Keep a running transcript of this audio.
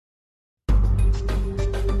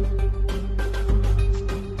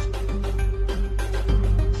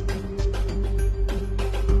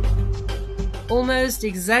Almost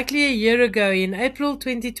exactly a year ago, in April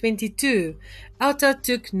 2022, OUTA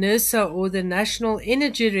took NERSA, or the National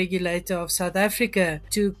Energy Regulator of South Africa,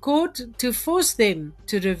 to court to force them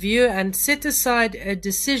to review and set aside a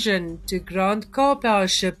decision to grant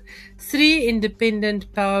Karpowership 3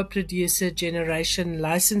 independent power producer generation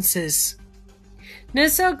licenses.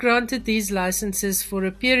 NERSA granted these licenses for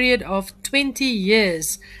a period of 20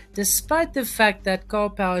 years, despite the fact that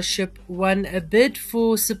Karpowership won a bid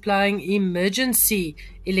for supplying emergency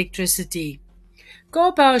electricity.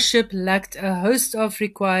 Karpowership lacked a host of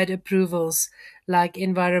required approvals, like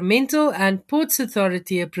environmental and ports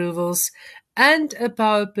authority approvals, and a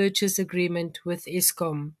power purchase agreement with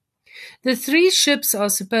Eskom. The 3 ships are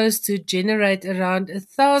supposed to generate around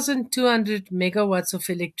 1,200 megawatts of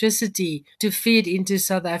electricity to feed into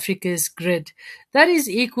South Africa's grid. That is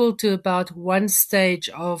equal to about 1 stage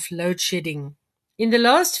of load shedding. In the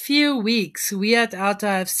last few weeks, we at OUTA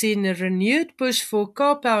have seen a renewed push for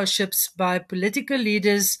Karpowerships by political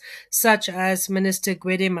leaders such as Minister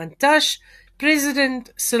Gwede Mantashe,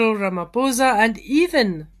 President Cyril Ramaphosa, and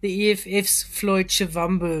even the EFF's Floyd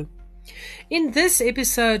Shivambu. In this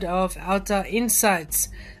episode of OUTA Insights,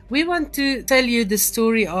 we want to tell you the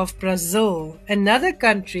story of Brazil, another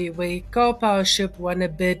country where Karpowership won a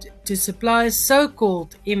bid to supply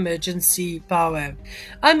so-called emergency power.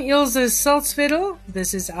 I'm Ilse Salzveld,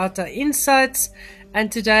 this is OUTA Insights,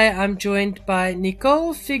 and today I'm joined by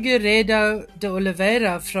Nicole Figueiredo de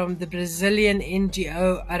Oliveira from the Brazilian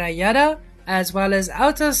NGO Arayara, as well as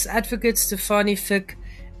OUTA's advocate Stefanie Fick,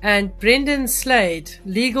 and Brendan Slade,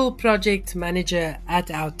 Legal Project Manager at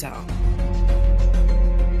OUTA.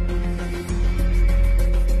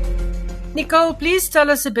 Nicole, please tell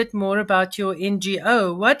us a bit more about your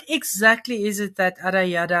NGO. What exactly is it that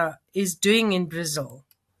Arayara is doing in Brazil?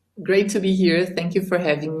 Great to be here. Thank you for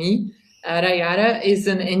having me. Arayara is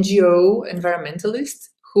an NGO environmentalist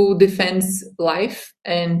who defends life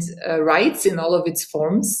and rights in all of its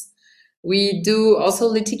forms. We do also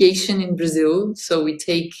litigation in Brazil, so we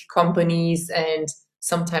take companies and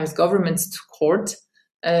sometimes governments to court.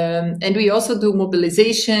 And we also do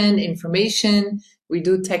mobilization, information, we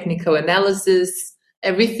do technical analysis,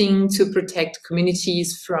 everything to protect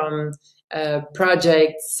communities from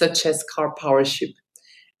projects such as Karpowership.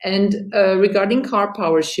 And regarding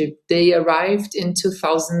Karpowership, they arrived in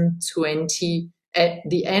 2020, at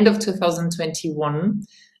the end of 2021,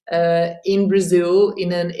 in Brazil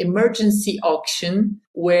in an emergency auction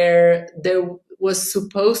where there was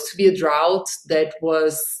supposed to be a drought that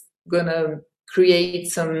was going to create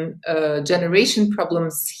some generation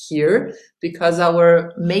problems here because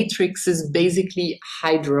our matrix is basically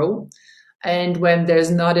hydro. And when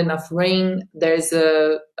there's not enough rain, there's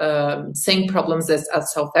same problems as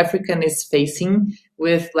South African is facing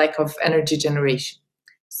with lack of energy generation.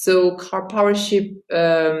 So Karpowership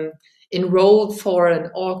enrolled for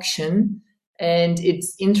an auction, and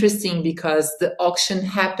it's interesting because the auction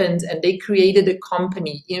happened and they created a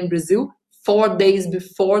company in Brazil 4 days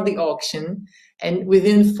before the auction, and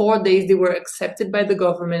within 4 days they were accepted by the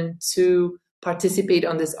government to participate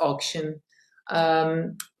on this auction,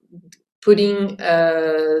 putting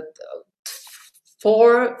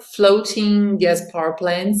 4 floating gas power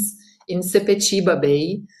plants in Sepetiba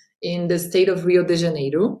Bay in the state of Rio de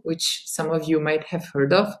Janeiro, which some of you might have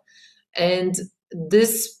heard of. And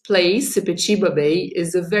this place, Sepetiba Bay,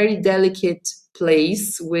 is a very delicate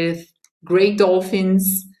place with great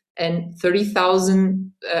dolphins and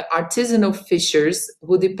 30,000 artisanal fishers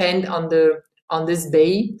who depend on this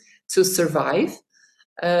bay to survive.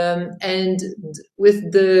 And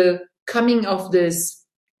with the coming of this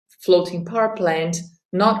floating power plant,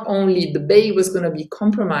 not only the bay was going to be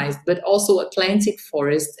compromised, but also Atlantic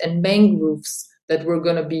forest and mangroves that were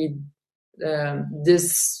going to be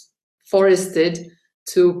disforested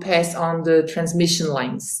to pass on the transmission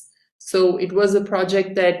lines. So it was a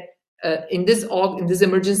project that in this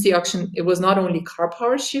emergency auction, it was not only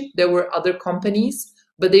Karpowership, there were other companies,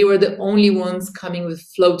 but they were the only ones coming with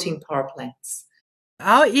floating power plants.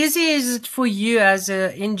 How easy is it for you as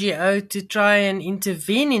an NGO to try and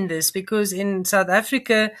intervene in this? Because in South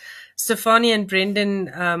Africa, Stefanie and Brendan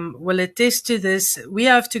will attest to this. We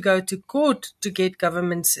have to go to court to get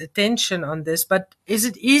government's attention on this. But is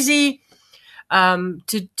it easy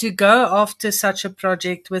to go after such a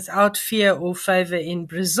project without fear or favor in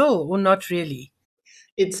Brazil, or not really?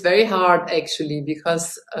 It's very hard, actually,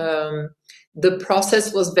 because the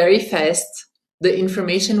process was very fast. The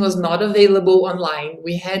information was not available online.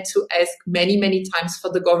 We had to ask many, many times for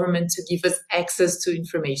the government to give us access to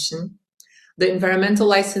information. The environmental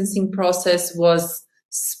licensing process was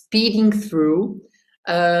speeding through.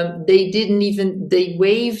 They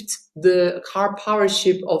waived the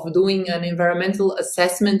Karpowership of doing an environmental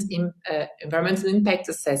assessment, environmental impact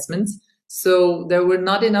assessment. So there were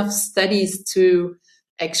not enough studies to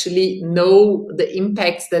actually know the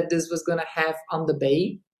impacts that this was going to have on the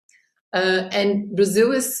bay. And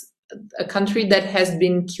Brazil is a country that has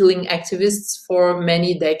been killing activists for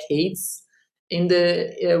many decades. In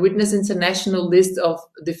the Witness International list of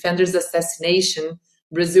defenders' assassination,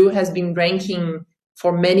 Brazil has been ranking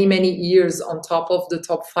for many, many years on top of the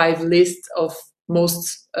top 5 list of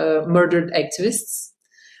most murdered activists.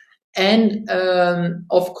 And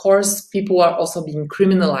of course, people are also being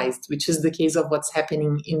criminalized, which is the case of what's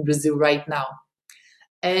happening in Brazil right now.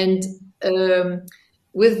 And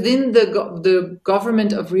within the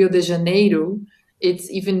government of Rio de Janeiro, it's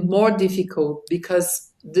even more difficult because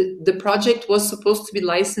the project was supposed to be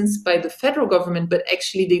licensed by the federal government, but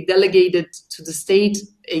actually they delegated to the state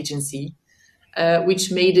agency,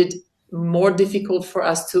 which made it more difficult for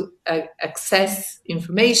us to access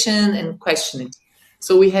information and question it.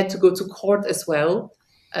 So we had to go to court as well.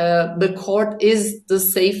 The court is the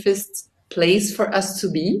safest place for us to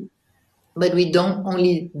be, but we don't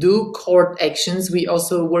only do court actions, we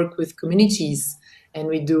also work with communities, and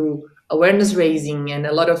we do awareness raising and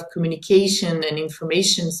a lot of communication and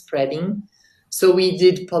information spreading. So we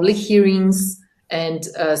did public hearings and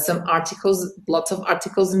some articles, lots of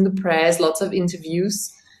articles in the press, lots of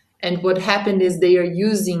interviews. And what happened is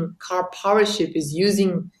Karpowership is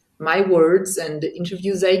using my words and the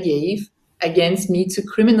interviews I gave against me to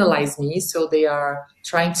criminalize me. So they are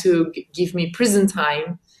trying to give me prison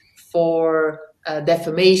time for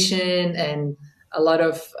defamation and a lot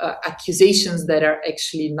of accusations that are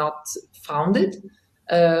actually not founded.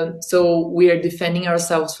 So we are defending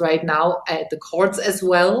ourselves right now at the courts as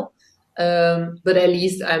well. But at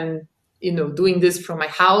least I'm, doing this from my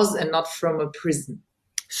house and not from a prison.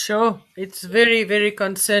 Sure, it's very, very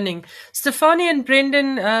concerning. Stefanie and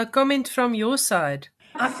Brendan, comment from your side.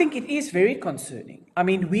 I think it is very concerning. I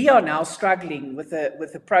mean, we are now struggling with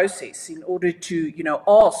the process in order to,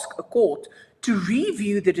 ask a court to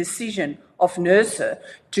review the decision of NERSA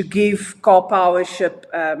to give Karpowership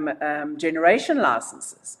generation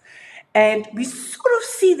licenses. And we sort of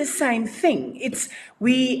see the same thing.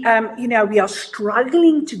 We are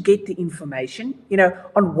struggling to get the information.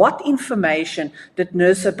 On what information did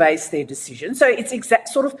NERSA base their decision? So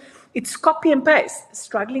it's copy and paste.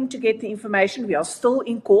 Struggling to get the information. We are still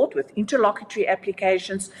in court with interlocutory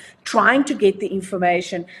applications, trying to get the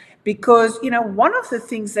information. Because, one of the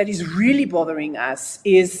things that is really bothering us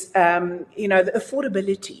is, the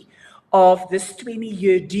affordability of this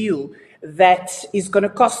 20-year deal that is going to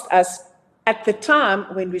cost us, at the time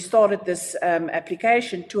when we started this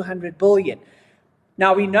application, 200 billion.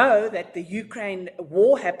 Now, we know that the Ukraine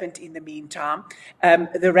war happened in the meantime.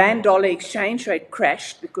 The rand-dollar exchange rate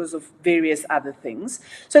crashed because of various other things.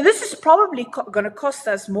 So this is probably going to cost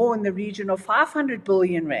us more in the region of 500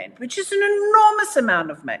 billion rand, which is an enormous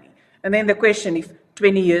amount of money. And then the question if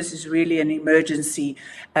 20 years is really an emergency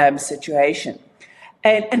situation.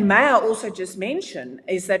 And may I also just mention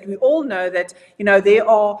is that we all know that, there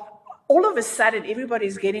are, all of a sudden,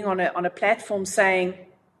 everybody's getting on a platform saying,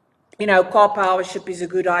 Karpowership is a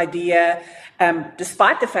good idea,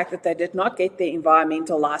 despite the fact that they did not get their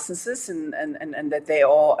environmental licenses and that there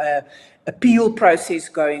are appeal process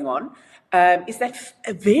going on, is that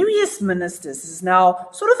various ministers has now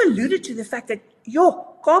sort of alluded to the fact that,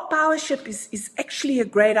 Karpowership is actually a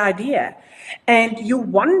great idea. And you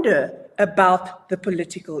wonder about the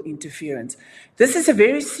political interference. This is a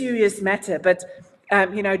very serious matter, but,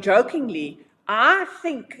 jokingly, I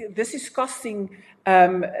think this is costing,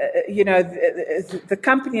 the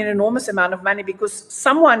company an enormous amount of money because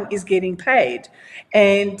someone is getting paid.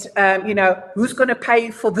 And, who's going to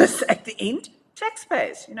pay for this at the end?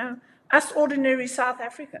 Taxpayers, us ordinary South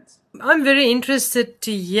Africans. I'm very interested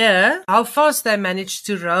to hear how fast they managed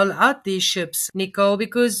to roll out these ships, Nicole,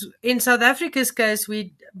 because in South Africa's case,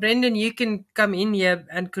 Brendan, you can come in here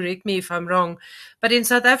and correct me if I'm wrong, but in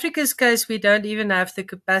South Africa's case, we don't even have the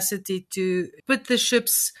capacity to put the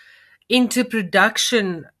ships into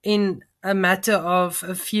production in a matter of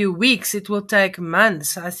a few weeks. It will take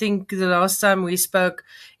months. I think the last time we spoke,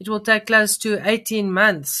 it will take close to 18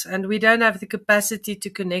 months, and we don't have the capacity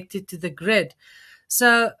to connect it to the grid.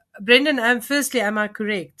 So, Brendan, firstly, am I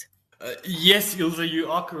correct? Yes, Ilse,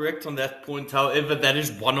 you are correct on that point. However, that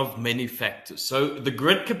is one of many factors. So the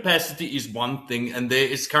grid capacity is one thing, and there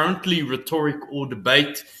is currently rhetoric or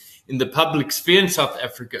debate in the public sphere in South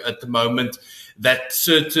Africa at the moment that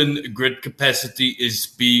certain grid capacity is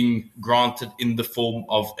being granted in the form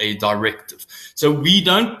of a directive. So we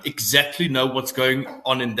don't exactly know what's going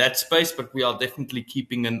on in that space, but we are definitely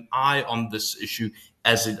keeping an eye on this issue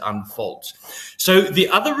as it unfolds. So the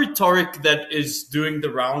other rhetoric that is doing the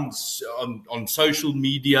rounds on social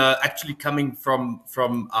media, actually coming from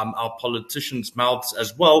our politicians' mouths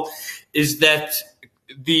as well, is that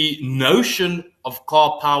the notion of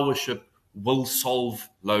Karpowership will solve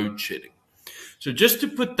load shedding. So just to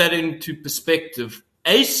put that into perspective,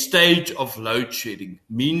 a stage of load shedding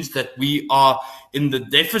means that we are in the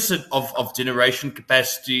deficit of generation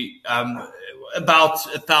capacity, about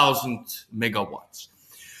 1,000 megawatts.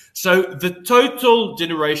 So the total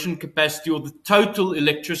generation capacity, or the total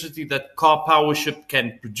electricity that Karpowership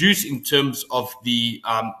can produce in terms of the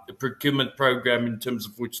procurement program, in terms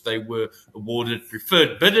of which they were awarded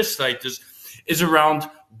preferred bidder status, is around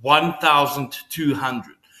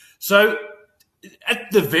 1,200. So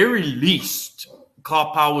at the very least,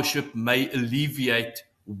 Karpowership may alleviate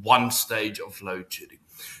one stage of load shedding.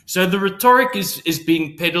 So the rhetoric is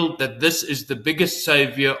being peddled that this is the biggest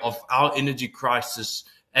savior of our energy crisis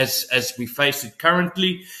as we face it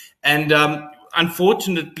currently. And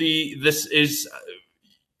unfortunately, this is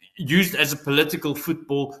used as a political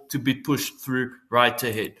football to be pushed through right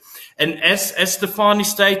ahead. And as Stefanie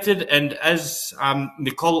stated, and as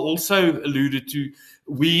Nicole also alluded to,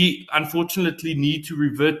 we unfortunately need to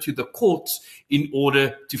revert to the courts in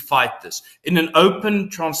order to fight this. In an open,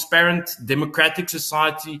 transparent, democratic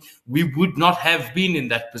society, we would not have been in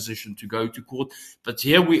that position to go to court. But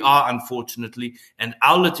here we are, unfortunately, and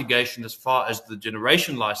our litigation, as far as the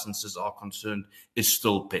generation licenses are concerned, is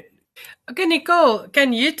still pending. Okay, Nicole,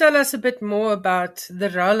 can you tell us a bit more about the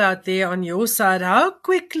rollout there on your side? How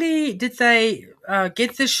quickly did they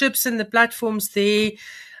get the ships and the platforms there?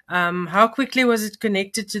 How quickly was it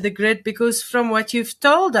connected to the grid? Because from what you've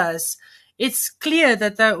told us, it's clear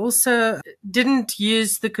that they also didn't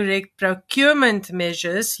use the correct procurement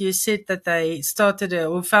measures. You said that they started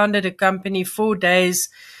or founded a company 4 days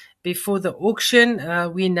before the auction.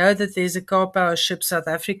 We know that there's a Karpowership South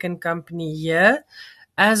African company here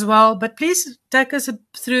as well. But please take us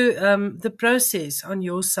through the process on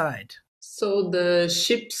your side. So the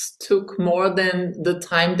ships took more than the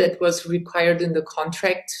time that was required in the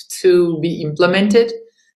contract to be implemented.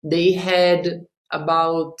 They had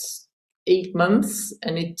about 8 months,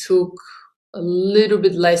 and it took a little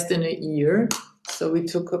bit less than a year. So it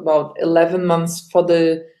took about 11 months for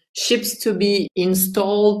the ships to be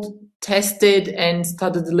installed, tested, and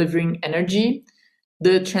started delivering energy.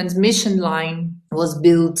 The transmission line was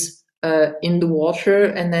built in the water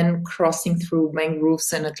and then crossing through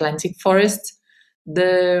mangroves and Atlantic forest.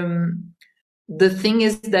 The thing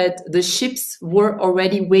is that the ships were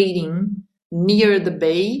already waiting near the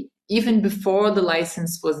bay even before the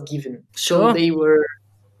license was given. Sure. So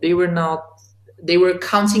they were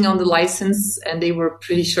counting on the license, and they were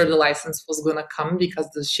pretty sure the license was going to come because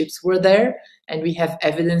the ships were there, and we have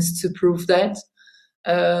evidence to prove that.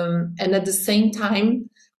 And at the same time,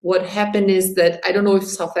 what happened is that, I don't know if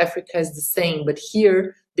South Africa is the same, but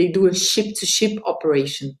here they do a ship-to-ship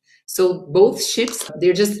operation. So both ships,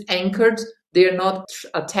 they're just anchored. They're not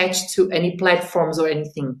attached to any platforms or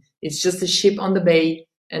anything. It's just a ship on the bay,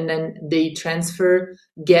 and then they transfer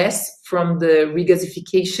gas from the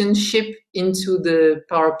regasification ship into the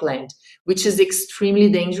power plant, which is extremely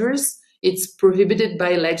dangerous. It's prohibited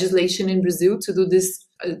by legislation in Brazil to do this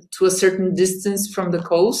to a certain distance from the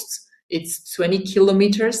coast. It's 20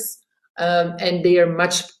 kilometers, and they are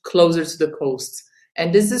much closer to the coast.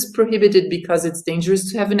 And this is prohibited because it's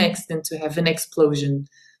dangerous to have an accident, to have an explosion,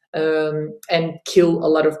 and kill a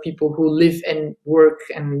lot of people who live and work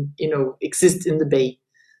and, exist in the bay.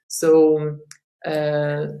 So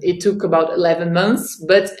it took about 11 months,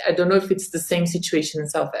 but I don't know if it's the same situation in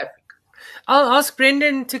South Africa. I'll ask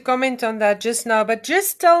Brendan to comment on that just now, but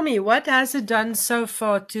just tell me, what has it done so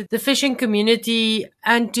far to the fishing community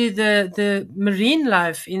and to the marine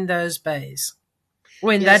life in those bays,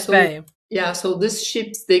 or in that bay? Yeah, so these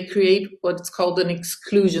ships, they create what's called an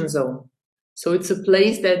exclusion zone. So it's a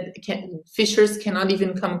place that fishers cannot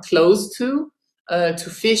even come close to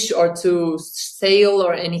fish or to sail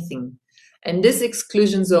or anything. And this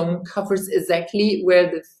exclusion zone covers exactly where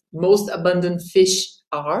the most abundant fish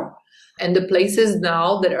are. And the places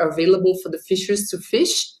now that are available for the fishers to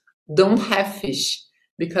fish don't have fish,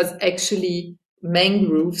 because actually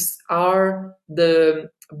mangroves are the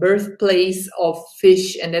birthplace of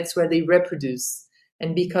fish, and that's where they reproduce.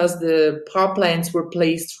 And because the power plants were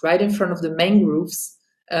placed right in front of the mangroves,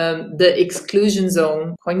 the exclusion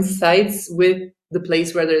zone coincides with the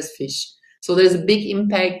place where there's fish. So there's a big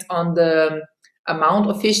impact on the amount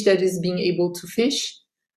of fish that is being able to fish.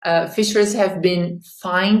 Fishers have been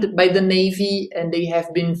fined by the Navy, and they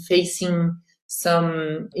have been facing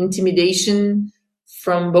some intimidation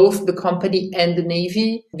from both the company and the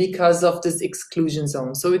Navy because of this exclusion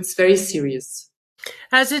zone. So it's very serious.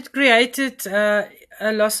 Has it created a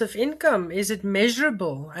loss of income? Is it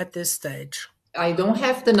measurable at this stage? I don't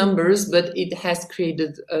have the numbers, but it has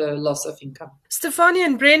created a loss of income. Stefanie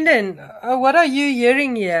and Brendan, what are you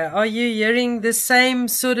hearing here? Are you hearing the same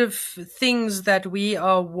sort of things that we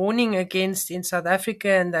are warning against in South Africa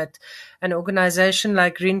and that an organization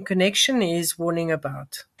like Green Connection is warning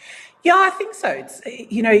about? Yeah, I think so. It's,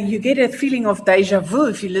 you get a feeling of deja vu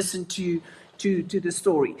if you listen to the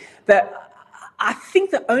story. I think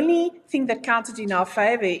the only thing that counted in our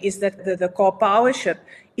favor is that the Karpowership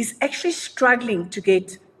is actually struggling to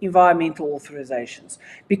get environmental authorizations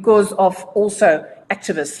because of also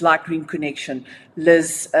activists like Green Connection,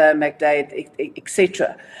 Liz McDade,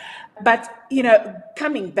 etc. But,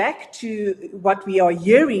 coming back to what we are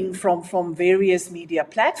hearing from various media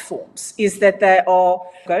platforms is that they are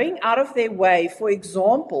going out of their way, for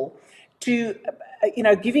example, to,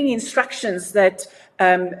 giving instructions that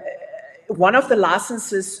one of the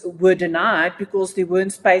licenses were denied because there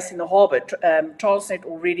weren't space in the harbour. Transnet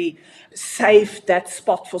already saved that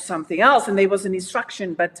spot for something else, and there was an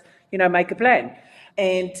instruction, but, make a plan.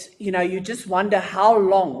 And, you just wonder how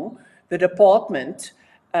long the department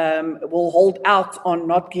will hold out on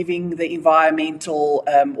not giving the environmental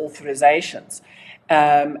authorizations,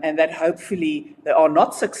 and that hopefully they are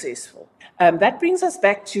not successful. That brings us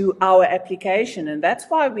back to our application, and that's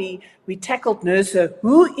why we tackled NERSA,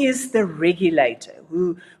 who is the regulator,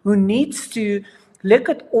 who needs to look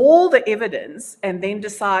at all the evidence and then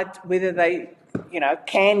decide whether they,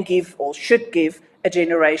 can give or should give a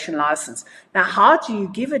generation license. Now, how do you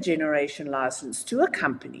give a generation license to a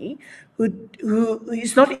company who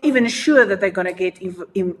is not even sure that they're going to get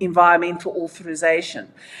environmental authorizations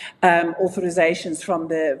from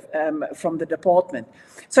the department?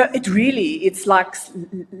 So it's like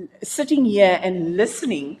sitting here and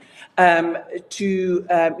listening to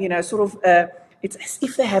it's as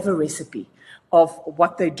if they have a recipe of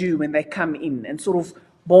what they do when they come in and sort of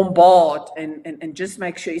bombard and just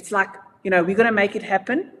make sure it's like, we're going to make it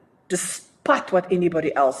happen despite what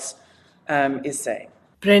anybody else is saying.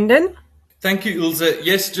 Brendan? Thank you, Ilse.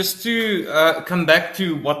 Yes, just to come back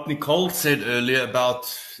to what Nicole said earlier about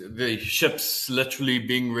the ships literally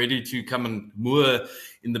being ready to come and moor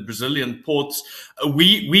in the Brazilian ports.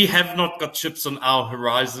 We have not got ships on our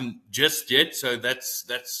horizon just yet, so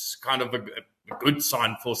that's kind of a good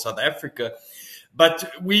sign for South Africa.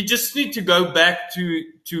 But we just need to go back to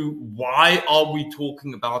why are we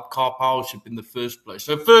talking about Karpowership in the first place?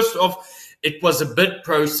 So first off, it was a bid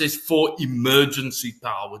process for emergency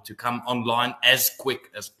power to come online as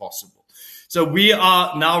quick as possible. So we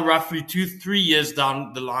are now roughly 2-3 years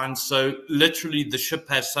down the line. So literally the ship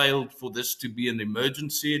has sailed for this to be an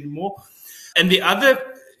emergency anymore. And the other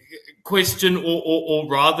question, or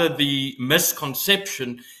rather the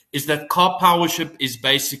misconception, is that Karpowership is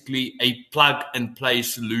basically a plug-and-play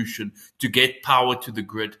solution to get power to the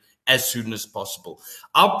grid as soon as possible.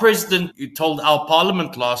 Our president told our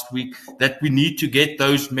parliament last week that we need to get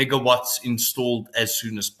those megawatts installed as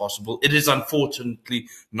soon as possible. It is unfortunately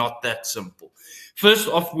not that simple. First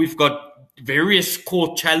off, we've got various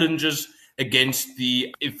court challenges against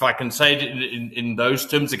the, if I can say it in those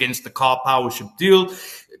terms, against the Karpowership deal,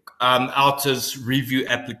 OUTA's review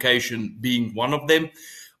application being one of them.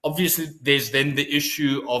 Obviously, there's then the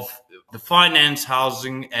issue of the finance,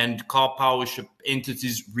 housing, and Karpowership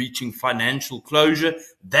entities reaching financial closure.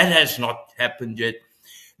 That has not happened yet.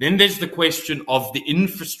 Then there's the question of the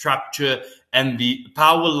infrastructure and the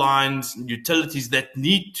power lines and utilities that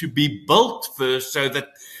need to be built first so that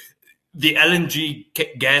the LNG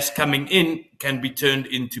gas coming in can be turned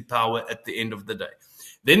into power at the end of the day.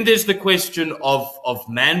 Then there's the question of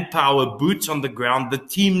manpower, boots on the ground, the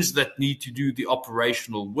teams that need to do the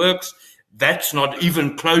operational works. That's not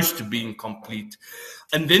even close to being complete.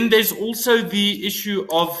 And then there's also the issue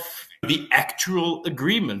of the actual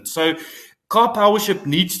agreement. So Karpowership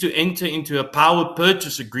needs to enter into a power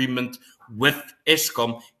purchase agreement with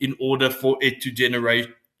Eskom in order for it to generate,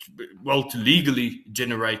 to legally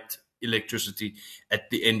generate electricity at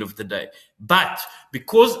the end of the day. But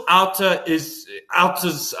because OUTA's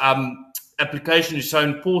application is so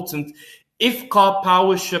important, if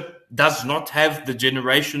Karpowership does not have the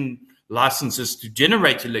generation licenses to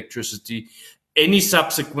generate electricity, any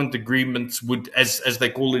subsequent agreements would, as they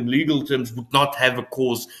call in legal terms, would not have a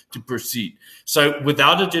cause to proceed. So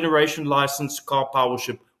without a generation license,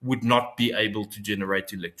 Karpowership would not be able to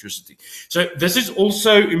generate electricity. So this is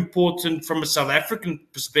also important from a South African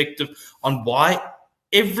perspective on why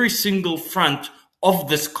every single front of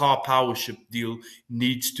this Karpowership deal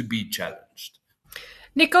needs to be challenged.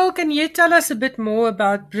 Nicole, can you tell us a bit more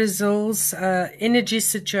about Brazil's energy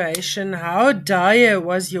situation? How dire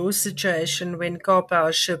was your situation when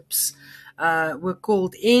Karpowerships were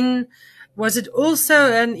called in? Was it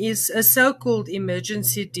also a so-called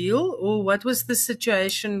emergency deal, or what was the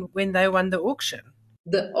situation when they won the auction?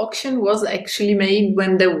 The auction was actually made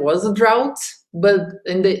when there was a drought, but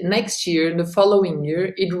in the next year, in the following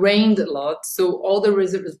year, it rained a lot, so all the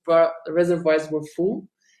reservoirs were full,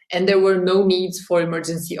 and there were no needs for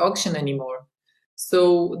emergency auction anymore.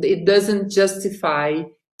 So it doesn't justify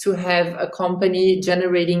to have a company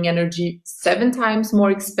generating energy 7 times more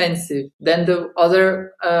expensive than the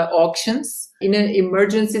other auctions in an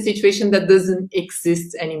emergency situation that doesn't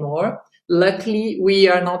exist anymore. Luckily, we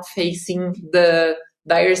are not facing the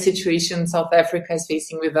dire situation South Africa is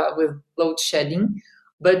facing with load shedding,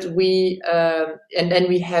 but we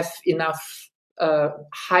have enough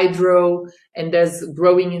hydro, and there's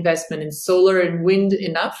growing investment in solar and wind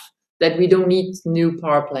enough that we don't need new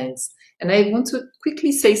power plants. And I want to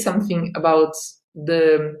quickly say something about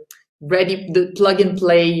the plug and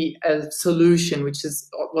play solution, which is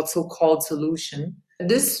what's so-called solution.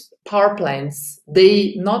 This power plants,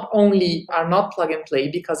 they not only are not plug and play,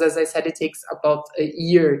 because as I said, it takes about a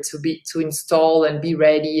year to install and be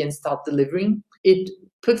ready and start delivering. It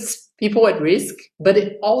puts people at risk, but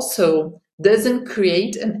it also doesn't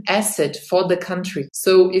create an asset for the country.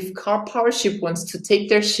 So if Karpowership wants to take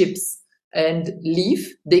their ships and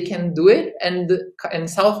leave, they can do it, and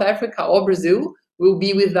South Africa or Brazil will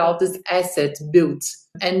be without this asset built.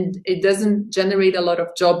 And it doesn't generate a lot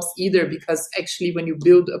of jobs either, because actually when you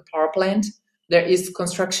build a power plant, there is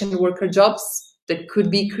construction worker jobs that could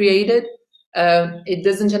be created. It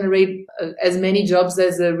doesn't generate as many jobs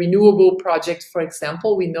as a renewable project, for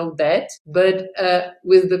example, we know that. But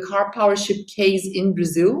with the Karpowership case in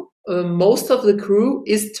Brazil, most of the crew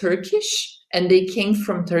is Turkish, and they came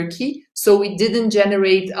from Turkey. So we didn't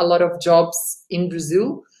generate a lot of jobs in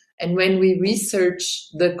Brazil. And when we research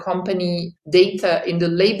the company data in the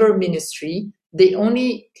labor ministry, they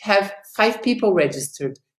only have 5 people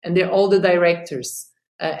registered, and they're all the directors.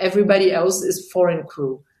 Everybody else is foreign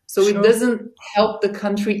crew. So It doesn't help the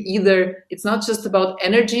country either. It's not just about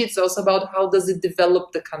energy, it's also about how does it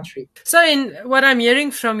develop the country. So what I'm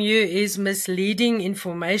hearing from you is misleading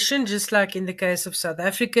information, just like in the case of South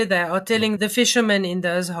Africa. They are telling the fishermen in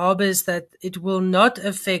those harbors that it will not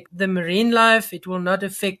affect the marine life, it will not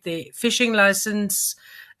affect their fishing license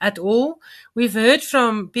at all. We've heard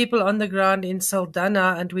from people on the ground in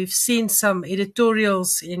Saldanha, and we've seen some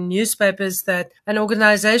editorials in newspapers that an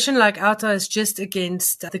organization like OUTA is just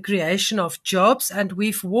against the creation of jobs, and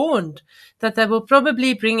we've warned that they will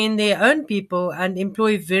probably bring in their own people and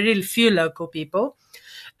employ very few local people.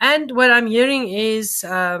 And what I'm hearing is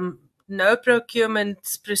no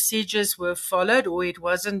procurement procedures were followed, or it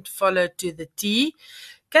wasn't followed to the T.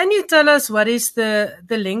 Can you tell us what is the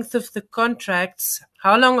length of the contracts?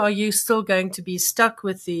 How long are you still going to be stuck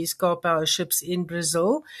with these Karpowerships in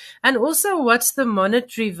Brazil? And also, what's the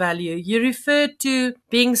monetary value? You referred to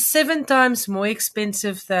being 7 times more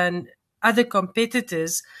expensive than other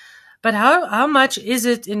competitors, but how much is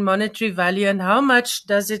it in monetary value, and how much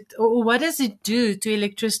does it, or what does it do to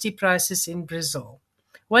electricity prices in Brazil?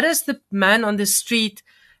 What does the man on the street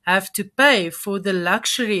have to pay for the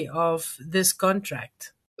luxury of this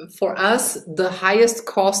contract? For us, the highest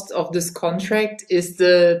cost of this contract is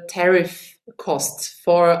the tariff cost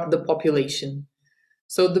for the population.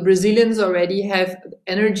 So the Brazilians already have,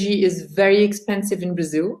 energy is very expensive in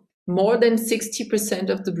Brazil. More than 60%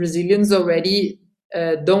 of the Brazilians already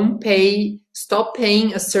stop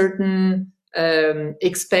paying a certain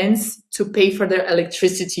expense to pay for their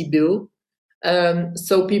electricity bill.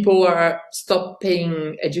 So people stop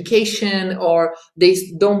paying education, or they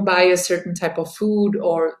don't buy a certain type of food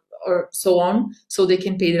or so on, so they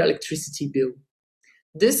can pay their electricity bill.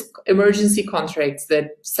 This emergency contracts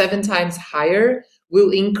that 7 times higher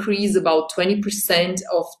will increase about 20%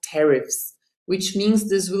 of tariffs, which means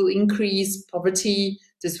this will increase poverty,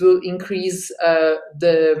 this will increase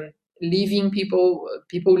the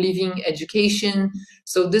people leaving education.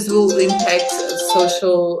 So this will impact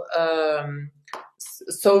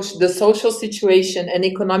the social situation and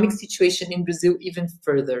economic situation in Brazil even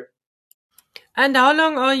further. And how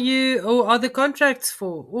long are the contracts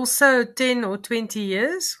for? Also 10 or 20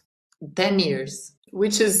 years? 10 years,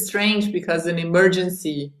 which is strange because an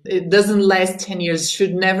emergency, it doesn't last 10 years,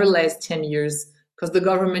 should never last 10 years, because the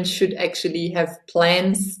government should actually have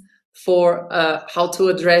plans for how to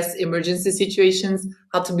address emergency situations,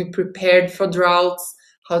 how to be prepared for droughts,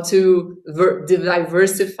 how to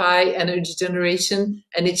diversify energy generation,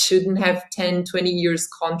 and it shouldn't have 10, 20 years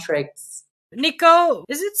contracts. Nicole,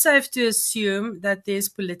 is it safe to assume that there's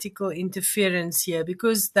political interference here?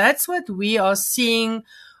 Because that's what we are seeing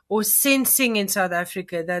or sensing in South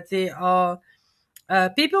Africa, that there are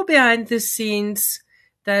people behind the scenes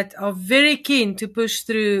that are very keen to push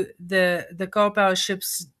through the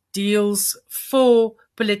Karpowerships deals for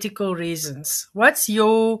political reasons. What's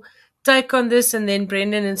your take on this? And then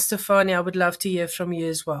Brendan and Stefanie, I would love to hear from you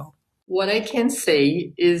as well. What I can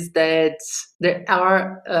say is that there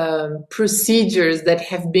are procedures that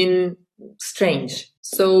have been strange.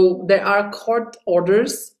 So there are court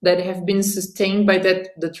orders that have been sustained by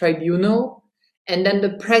the tribunal, and then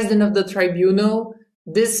the president of the tribunal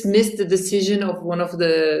dismissed the decision of one of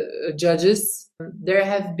the judges. There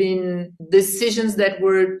have been decisions that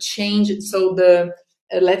were changed. So the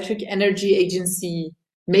Electric Energy Agency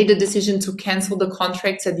made a decision to cancel the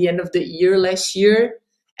contracts at the end of the year last year.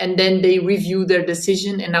 And then they review their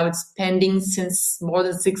decision, and now it's pending since more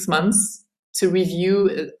than 6 months to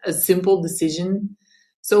review a simple decision.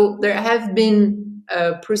 So there have been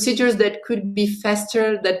procedures that could be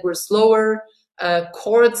faster, that were slower,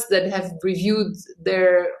 courts that have reviewed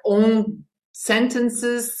their own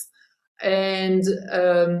sentences, and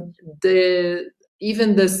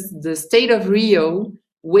even the state of Rio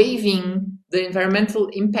waiving the environmental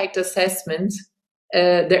impact assessment.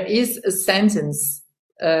 There is a sentence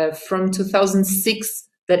from 2006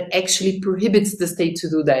 that actually prohibits the state to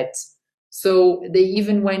do that. So they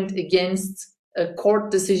even went against a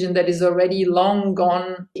court decision that is already long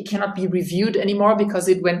gone. It cannot be reviewed anymore because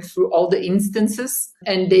it went through all the instances,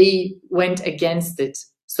 and they went against it.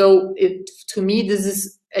 So to me, this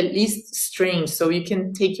is at least strange. So you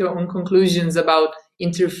can take your own conclusions about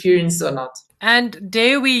interference or not. And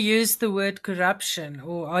dare we use the word corruption,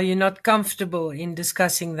 or are you not comfortable in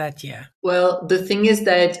discussing that here? Well, the thing is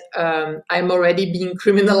that I'm already being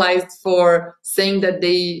criminalized for saying that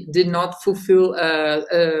they did not fulfill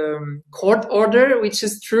a court order, which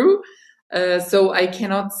is true. So I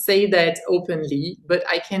cannot say that openly, but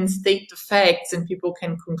I can state the facts and people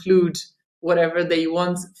can conclude whatever they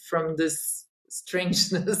want from this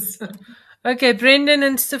strangeness. Okay, Brendan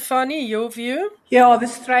and Stefanie, your view? Yeah, the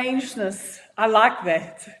strangeness. I like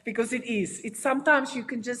that because it is. It's sometimes you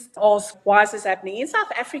can just ask, why is this happening? In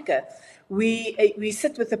South Africa, we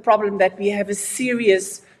sit with the problem that we have a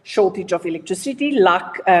serious shortage of electricity,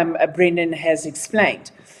 like Brendan has explained.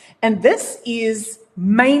 And this is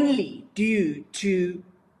mainly due to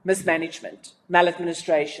mismanagement,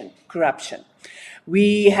 maladministration, corruption.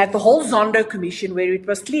 We had the whole Zondo Commission where it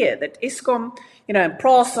was clear that Eskom, and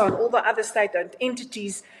PRASA and all the other state-owned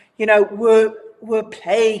entities, were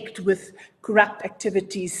plagued with corrupt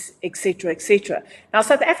activities, etc., etc. Now,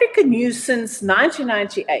 South Africa knew since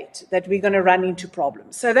 1998 that we're going to run into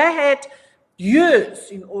problems. So they had years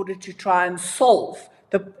in order to try and solve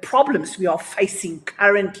the problems we are facing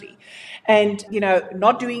currently. And,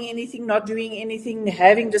 not doing anything,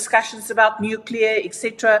 having discussions about nuclear,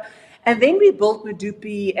 etc. And then we built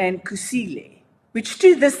Medupi and Kusile, which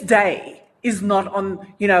to this day is not on,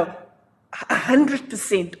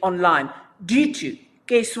 100% online due to,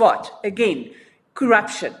 guess what? Again,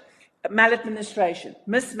 corruption, maladministration,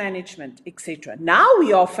 mismanagement, etc. Now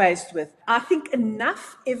we are faced with, I think,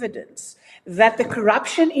 enough evidence that the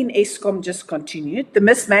corruption in Eskom just continued, the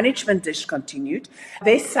mismanagement just continued,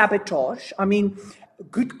 there's sabotage. I mean,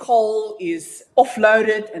 good coal is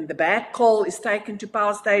offloaded and the bad coal is taken to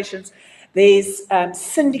power stations. There's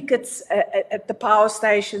syndicates at the power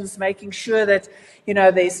stations making sure that,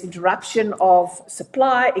 there's interruption of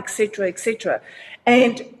supply, etc., etc.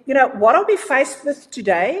 And, what are we faced with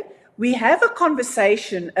today? We have a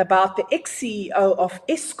conversation about the ex-CEO of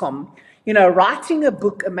Eskom, writing a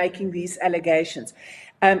book and making these allegations.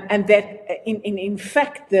 And that, in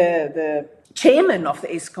fact, the chairman of the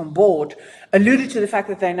Eskom board alluded to the fact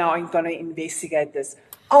that they're now going to investigate this.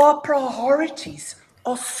 Our priorities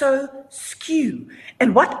are so skew.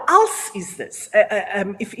 And what else is this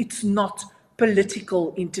if it's not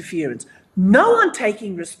political interference? No one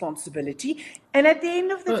taking responsibility. And at the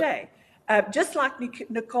end of the day, just like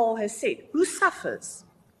Nicole has said, who suffers?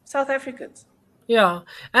 South Africans. Yeah,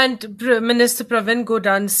 and Minister Pravin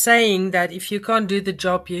Gordhan saying that if you can't do the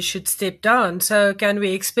job, you should step down. So can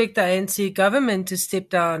we expect the ANC government to step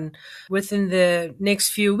down within the next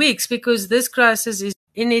few weeks? Because this crisis is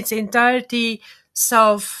in its entirety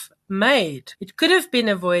self made. It could have been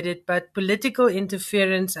avoided, but political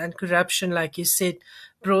interference and corruption, like you said,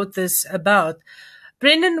 brought this about.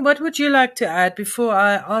 Brendan, what would you like to add before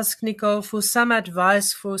I ask Nicole for some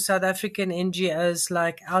advice for South African NGOs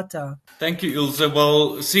like OUTA? Thank you, Ilse.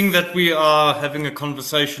 Well, seeing that we are having a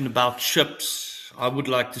conversation about ships, I would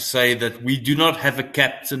like to say that we do not have a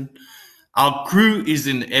captain. Our crew is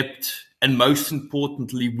inept. And most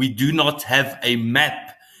importantly, we do not have a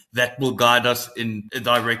map that will guide us in a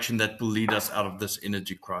direction that will lead us out of this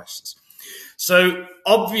energy crisis. So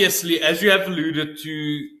obviously, as you have alluded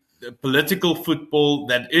to, the political football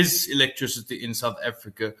that is electricity in South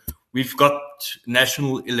Africa, we've got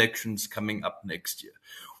national elections coming up next year.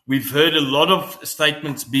 We've heard a lot of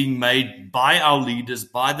statements being made by our leaders,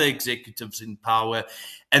 by the executives in power,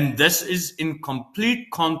 and this is in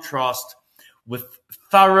complete contrast with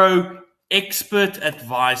thorough expert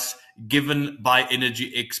advice given by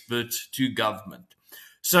energy experts to government.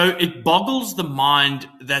 So it boggles the mind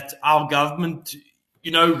that our government,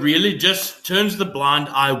 really just turns the blind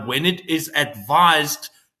eye when it is advised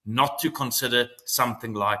not to consider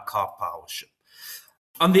something like Karpowership.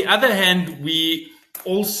 On the other hand, we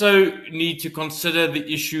also need to consider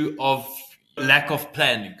the issue of lack of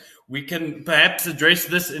planning. We can perhaps address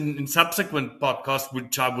this in subsequent podcasts,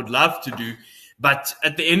 which I would love to do. But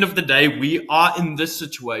at the end of the day, we are in this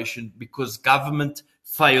situation because government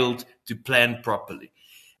failed to plan properly.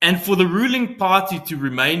 And for the ruling party to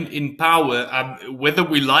remain in power, whether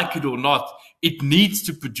we like it or not, it needs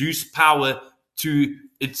to produce power to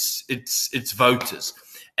its voters.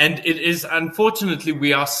 And it is, unfortunately,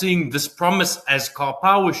 we are seeing this promise as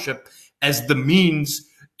Karpowership as the means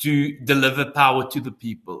to deliver power to the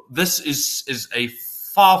people. This is a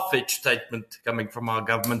far-fetched statement coming from our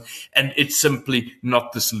government, and it's simply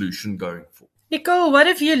not the solution going forward. Nicole, what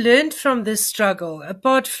have you learned from this struggle,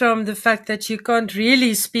 apart from the fact that you can't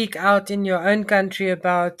really speak out in your own country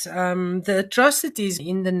about the atrocities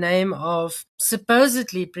in the name of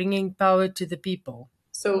supposedly bringing power to the people?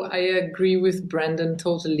 So I agree with Brandon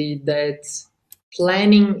totally that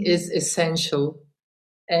planning is essential.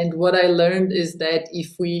 And what I learned is that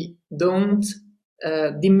if we don't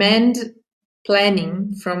demand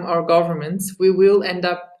planning from our governments, we will end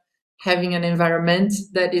up having an environment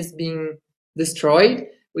that is being destroyed.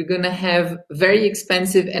 We're going to have very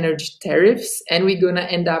expensive energy tariffs, and we're going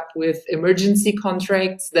to end up with emergency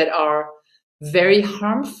contracts that are very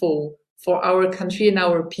harmful for our country and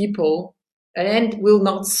our people and will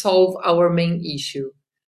not solve our main issue.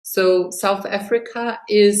 So South Africa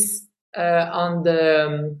is on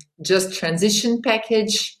the just transition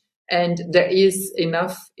package, and there is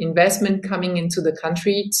enough investment coming into the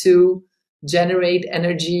country to generate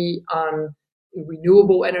energy on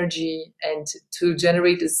renewable energy and to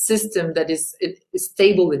generate a system that is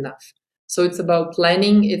stable enough. So it's about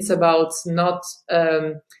planning. It's about not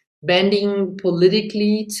bending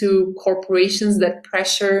politically to corporations that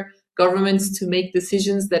pressure governments to make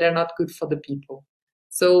decisions that are not good for the people.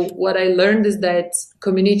 So what I learned is that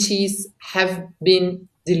communities have been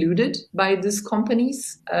deluded by these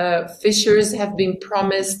companies. Fishers have been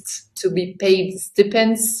promised to be paid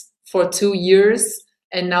stipends for 2 years,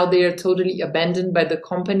 and now they are totally abandoned by the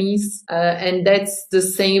companies. And that's the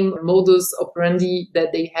same modus operandi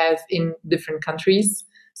that they have in different countries.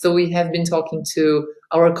 So we have been talking to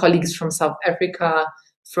our colleagues from South Africa,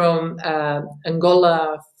 from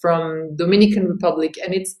Angola, from Dominican Republic,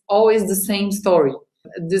 and it's always the same story.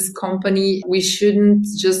 This company, we shouldn't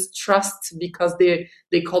just trust because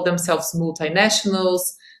they call themselves multinationals,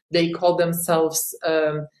 they call themselves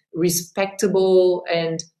respectable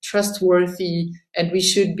and trustworthy, and we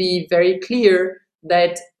should be very clear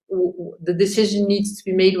that the decision needs to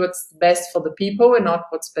be made what's best for the people and not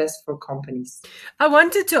what's best for companies. I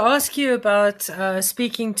wanted to ask you about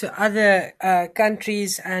speaking to other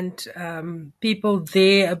countries and people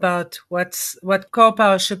there about what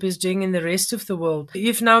Karpowership is doing in the rest of the world.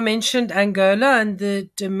 You've now mentioned Angola and the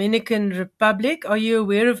Dominican Republic. Are you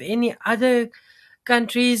aware of any other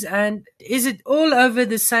countries, and is it all over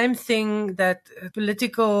the same thing, that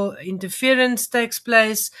political interference takes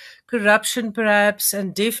place, corruption perhaps,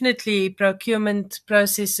 and definitely procurement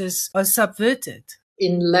processes are subverted?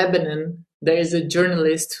 In Lebanon, there is a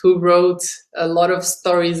journalist who wrote a lot of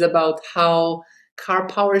stories about how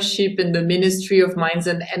Karpowership and the Ministry of Mines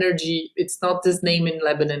and Energy, it's not this name in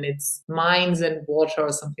Lebanon, it's Mines and Water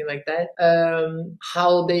or something like that,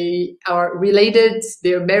 how they are related,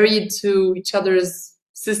 they're married to each other's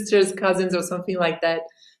sisters, cousins, or something like that.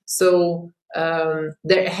 So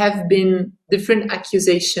there have been different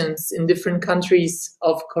accusations in different countries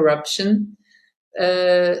of corruption.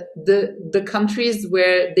 The countries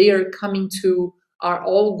where they are coming to are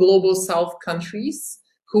all global south countries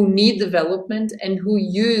who need development and who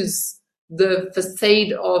use the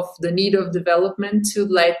facade of the need of development to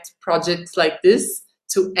let projects like this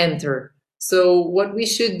to enter. So what we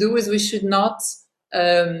should do is we should not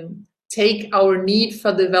take our need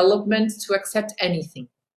for development to accept anything.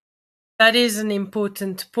 That is an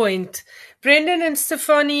important point. Brendan and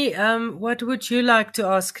Stefanie, what would you like to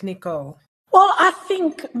ask Nicole? Well, I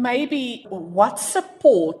think maybe what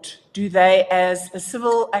support do they as a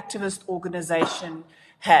civil activist organization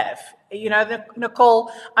have? You know,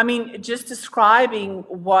 Nicole, I mean, just describing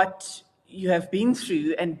what you have been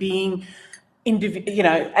through and being,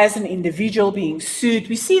 as an individual being sued.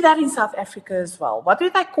 We see that in South Africa as well. What do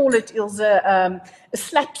they call it, Ilse? A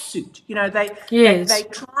slap suit. You know, they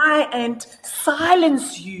try and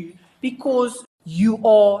silence you because you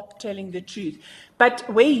are telling the truth. But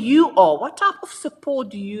where you are, what type of support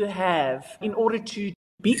do you have in order to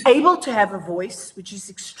be able to have a voice, which is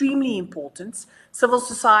extremely important? Civil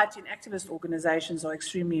society and activist organizations are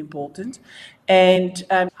extremely important. And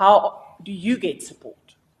how do you get support?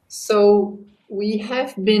 So we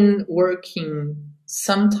have been working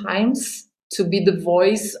sometimes to be the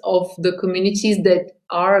voice of the communities that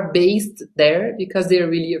are based there because they're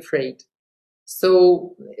really afraid.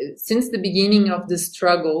 So since the beginning of the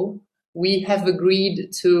struggle, we have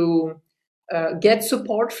agreed to get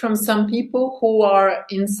support from some people who are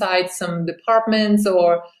inside some departments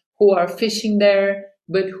or who are fishing there,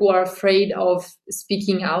 but who are afraid of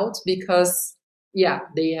speaking out because,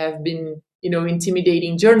 they have been,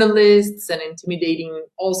 intimidating journalists and intimidating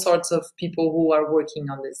all sorts of people who are working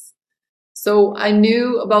on this. So I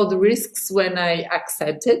knew about the risks when I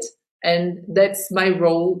accepted. And that's my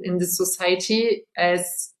role in the society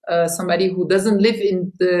as somebody who doesn't live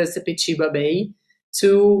in the Sepetiba Bay,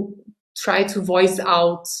 to try to voice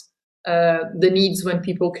out the needs when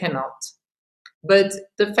people cannot. But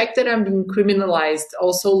the fact that I'm being criminalized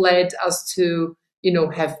also led us to,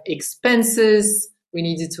 have expenses. We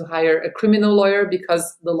needed to hire a criminal lawyer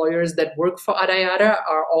because the lawyers that work for Arayara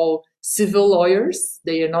are all civil lawyers.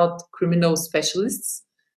 They are not criminal specialists.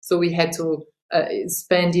 So we had to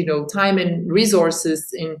spend, time and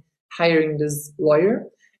resources in hiring this lawyer.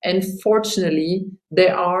 And fortunately,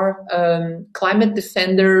 there are climate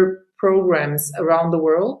defender programs around the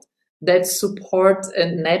world that support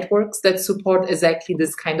networks that support exactly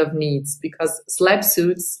this kind of needs, because slap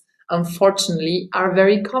suits, unfortunately, are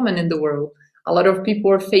very common in the world. A lot of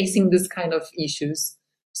people are facing this kind of issues.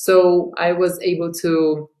 So I was able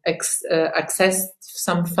to access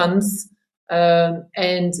some funds,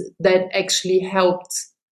 and that actually helped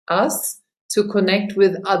us to connect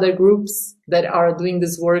with other groups that are doing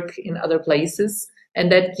this work in other places.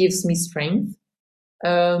 And that gives me strength.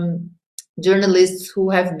 Journalists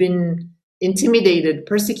who have been intimidated,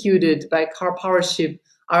 persecuted by Karpowership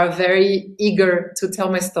are very eager to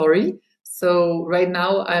tell my story. So right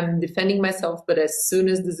now I'm defending myself, but as soon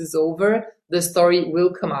as this is over, the story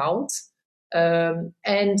will come out.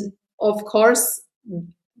 And of course,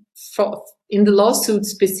 in the lawsuit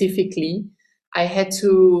specifically, I had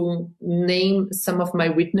to name some of my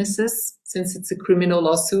witnesses. Since it's a criminal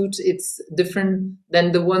lawsuit, it's different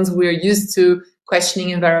than the ones we're used to questioning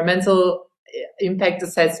environmental impact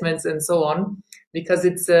assessments and so on, because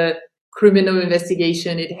it's a criminal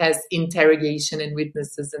investigation. It has interrogation and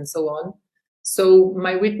witnesses and so on. So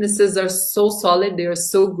my witnesses are so solid. They are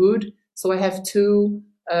so good. So I have two,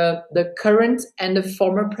 the current and the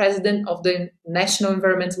former president of the National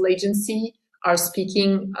Environmental Agency are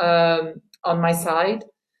speaking on my side.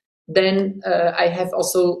 Then I have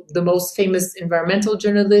also the most famous environmental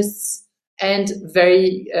journalists and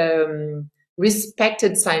very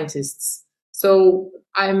respected scientists. So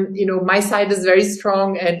I'm, my side is very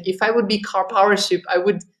strong. And if I would be Karpowership, I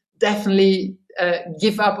would definitely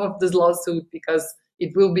give up of this lawsuit, because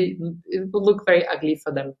it will look very ugly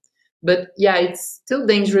for them. But yeah, it's still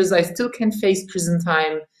dangerous. I still can face prison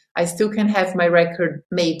time. I still can have my record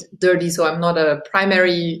made dirty. So I'm not a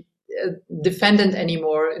primary defendant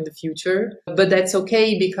anymore in the future, but that's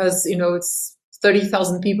okay, because, it's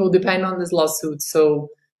 30,000 people depend on this lawsuit. So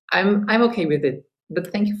I'm okay with it.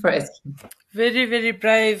 But thank you for asking. Very, very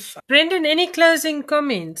brave. Brendan, any closing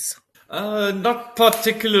comments? Not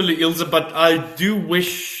particularly, Ilse, but I do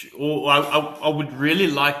wish, or I would really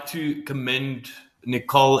like to commend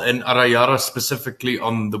Nicole and Arayara specifically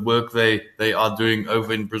on the work they are doing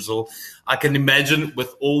over in Brazil. I can imagine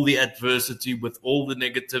with all the adversity, with all the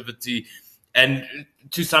negativity, and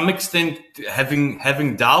to some extent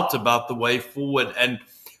having doubt about the way forward, and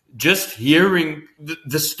just hearing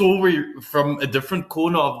the story from a different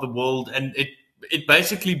corner of the world, and it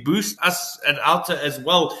basically boosts us at OUTA as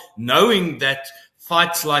well, knowing that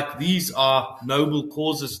fights like these are noble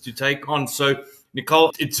causes to take on. So,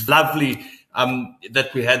 Nicole, it's lovely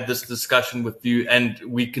that we had this discussion with you, and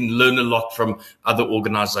we can learn a lot from other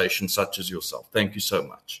organizations such as yourself. Thank you so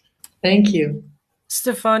much. Thank you.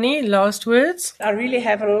 Stefanie, last words? I really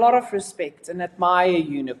have a lot of respect and admire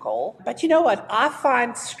you, Nicole. But you know what? I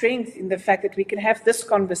find strength in the fact that we can have this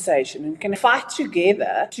conversation and can fight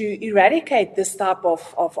together to eradicate this type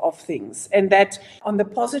of things. And that on the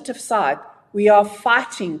positive side, we are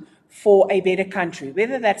fighting for a better country,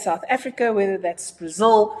 whether that's South Africa, whether that's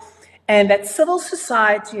Brazil, and that civil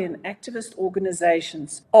society and activist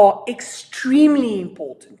organizations are extremely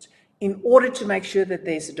important in order to make sure that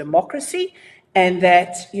there's a democracy and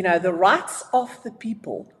that, the rights of the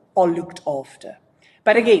people are looked after.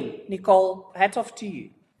 But again, Nicole, hats off to you.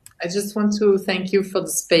 I just want to thank you for the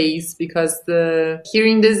space, because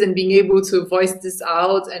hearing this and being able to voice this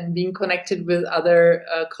out and being connected with other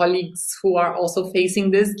colleagues who are also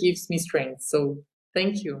facing this gives me strength. So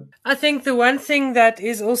thank you. I think the one thing that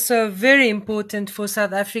is also very important for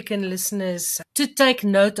South African listeners to take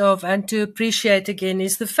note of and to appreciate again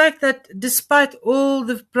is the fact that despite all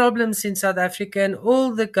the problems in South Africa and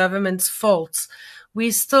all the government's faults, we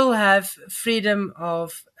still have freedom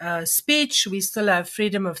of speech, we still have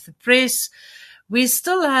freedom of the press, we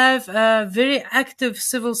still have a very active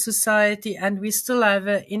civil society, and we still have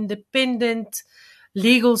an independent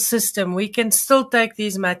legal system. We can still take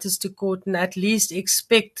these matters to court and at least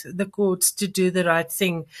expect the courts to do the right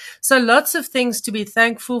thing. So lots of things to be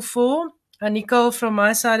thankful for. And Nicole, from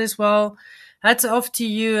my side as well, hats off to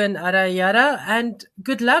you and Arayara, and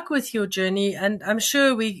good luck with your journey. And I'm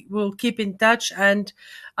sure we will keep in touch. And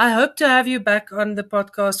I hope to have you back on the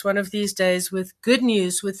podcast one of these days with good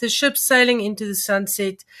news, with the ship sailing into the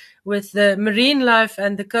sunset, with the marine life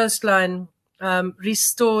and the coastline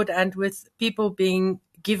restored, and with people being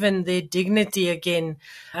given their dignity again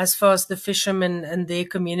as far as the fishermen and their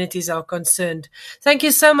communities are concerned. Thank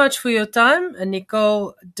you so much for your time. And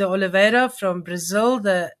Nicole de Oliveira from Brazil,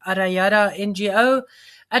 the Arayara NGO,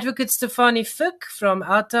 Advocate Stefanie Fick from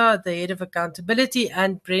OUTA, the Head of Accountability,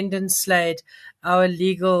 and Brendan Slade, our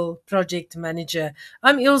legal project manager.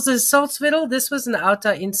 I'm Ilse Salzwedel. This was an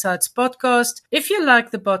OUTA Insights podcast. If you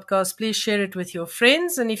like the podcast, please share it with your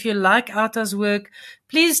friends. And if you like OUTA's work,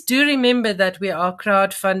 please do remember that we are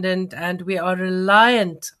crowdfunded and we are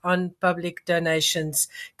reliant on public donations.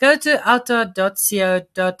 Go to outa.co.za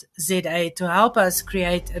to help us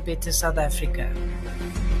create a better South Africa.